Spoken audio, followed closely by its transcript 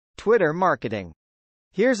Twitter marketing.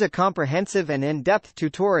 Here's a comprehensive and in-depth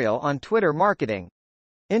tutorial on Twitter marketing.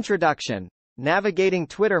 Introduction. Navigating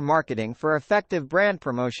Twitter marketing for effective brand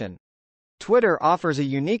promotion. Twitter offers a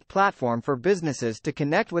unique platform for businesses to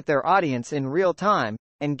connect with their audience in real time,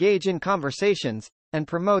 engage in conversations, and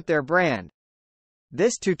promote their brand.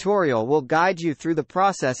 This tutorial will guide you through the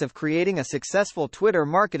process of creating a successful Twitter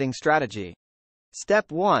marketing strategy.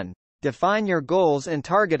 Step 1. Define your goals and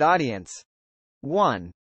target audience.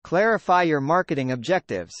 1. Clarify your marketing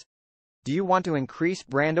objectives. Do you want to increase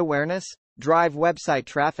brand awareness, drive website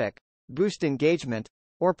traffic, boost engagement,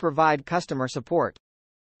 or provide customer support?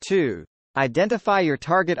 2. Identify your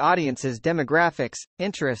target audience's demographics,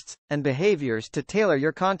 interests, and behaviors to tailor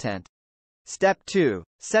your content. Step 2.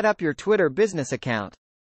 Set up your Twitter business account.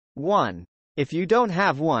 1. If you don't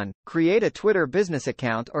have one, create a Twitter business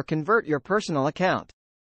account or convert your personal account.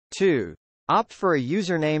 2. Opt for a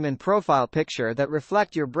username and profile picture that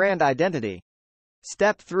reflect your brand identity.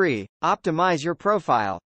 Step 3. Optimize your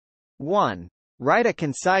profile. 1. Write a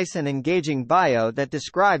concise and engaging bio that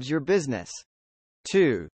describes your business.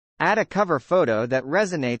 2. Add a cover photo that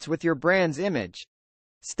resonates with your brand's image.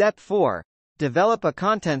 Step 4. Develop a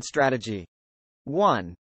content strategy.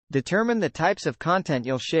 1. Determine the types of content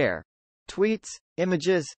you'll share: tweets,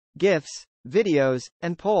 images, GIFs, videos,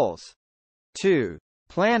 and polls. 2.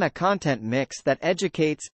 Plan a content mix that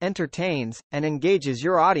educates, entertains, and engages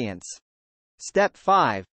your audience. Step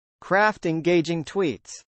 5. Craft engaging tweets.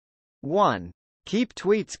 1. Keep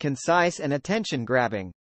tweets concise and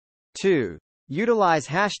attention-grabbing. 2. Utilize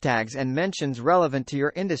hashtags and mentions relevant to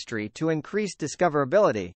your industry to increase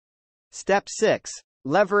discoverability. Step 6.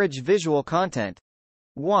 Leverage visual content.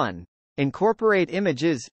 1. Incorporate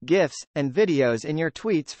images, GIFs, and videos in your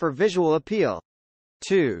tweets for visual appeal.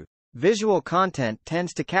 2. Visual content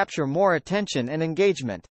tends to capture more attention and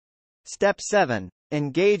engagement. Step 7.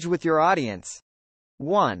 Engage with your audience.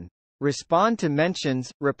 1. Respond to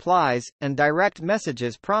mentions, replies, and direct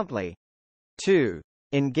messages promptly. 2.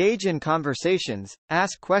 Engage in conversations,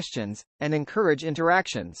 ask questions, and encourage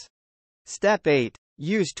interactions. Step 8.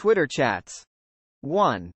 Use Twitter chats.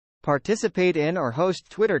 1. Participate in or host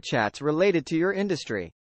Twitter chats related to your industry.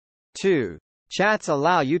 2. Chats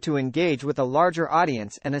allow you to engage with a larger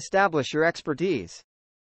audience and establish your expertise.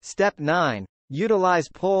 Step 9. Utilize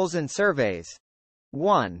polls and surveys.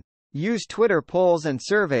 1. Use Twitter polls and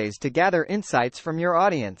surveys to gather insights from your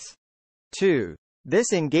audience. 2.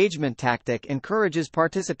 This engagement tactic encourages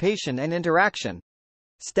participation and interaction.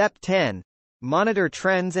 Step 10. Monitor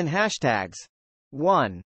trends and hashtags.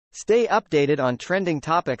 1. Stay updated on trending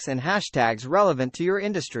topics and hashtags relevant to your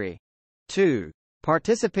industry. 2.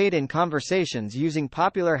 Participate in conversations using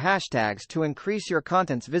popular hashtags to increase your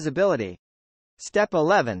content's visibility. Step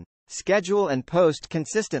 11. Schedule and post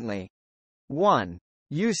consistently. 1.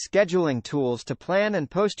 Use scheduling tools to plan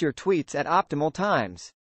and post your tweets at optimal times.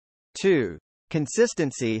 2.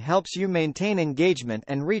 Consistency helps you maintain engagement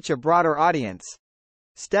and reach a broader audience.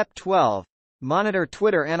 Step 12. Monitor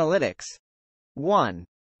Twitter analytics. 1.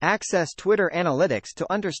 Access Twitter analytics to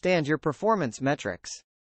understand your performance metrics.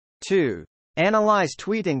 2. Analyze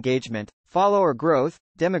tweet engagement, follower growth,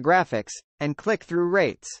 demographics, and click-through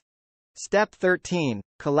rates. Step 13.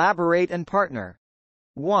 Collaborate and partner.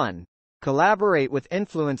 1. Collaborate with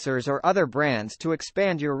influencers or other brands to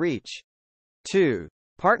expand your reach. 2.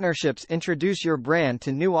 Partnerships introduce your brand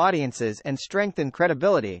to new audiences and strengthen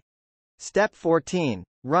credibility. Step 14.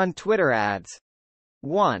 Run Twitter ads.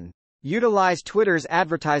 1. Utilize Twitter's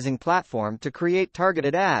advertising platform to create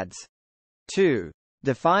targeted ads. 2.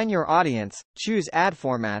 Define your audience, choose ad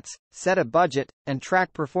formats, set a budget, and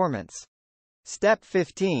track performance. Step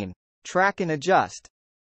 15. Track and adjust.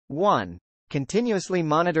 1. Continuously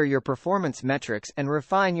monitor your performance metrics and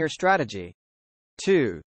refine your strategy.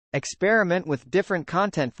 2. Experiment with different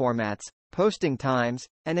content formats, posting times,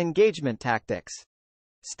 and engagement tactics.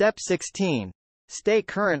 Step 16. Stay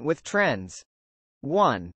current with trends.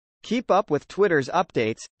 1. Keep up with Twitter's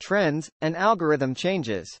updates, trends, and algorithm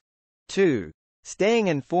changes. 2. Staying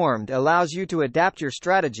informed allows you to adapt your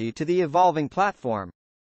strategy to the evolving platform.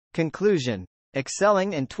 Conclusion.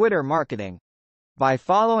 Excelling in Twitter marketing. By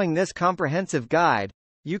following this comprehensive guide,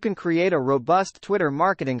 you can create a robust Twitter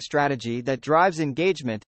marketing strategy that drives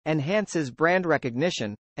engagement, enhances brand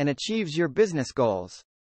recognition, and achieves your business goals.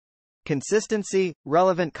 Consistency,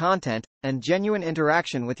 relevant content, and genuine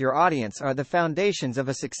interaction with your audience are the foundations of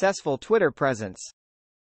a successful Twitter presence.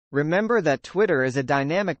 Remember that Twitter is a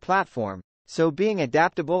dynamic platform, so being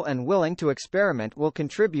adaptable and willing to experiment will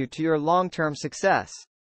contribute to your long-term success.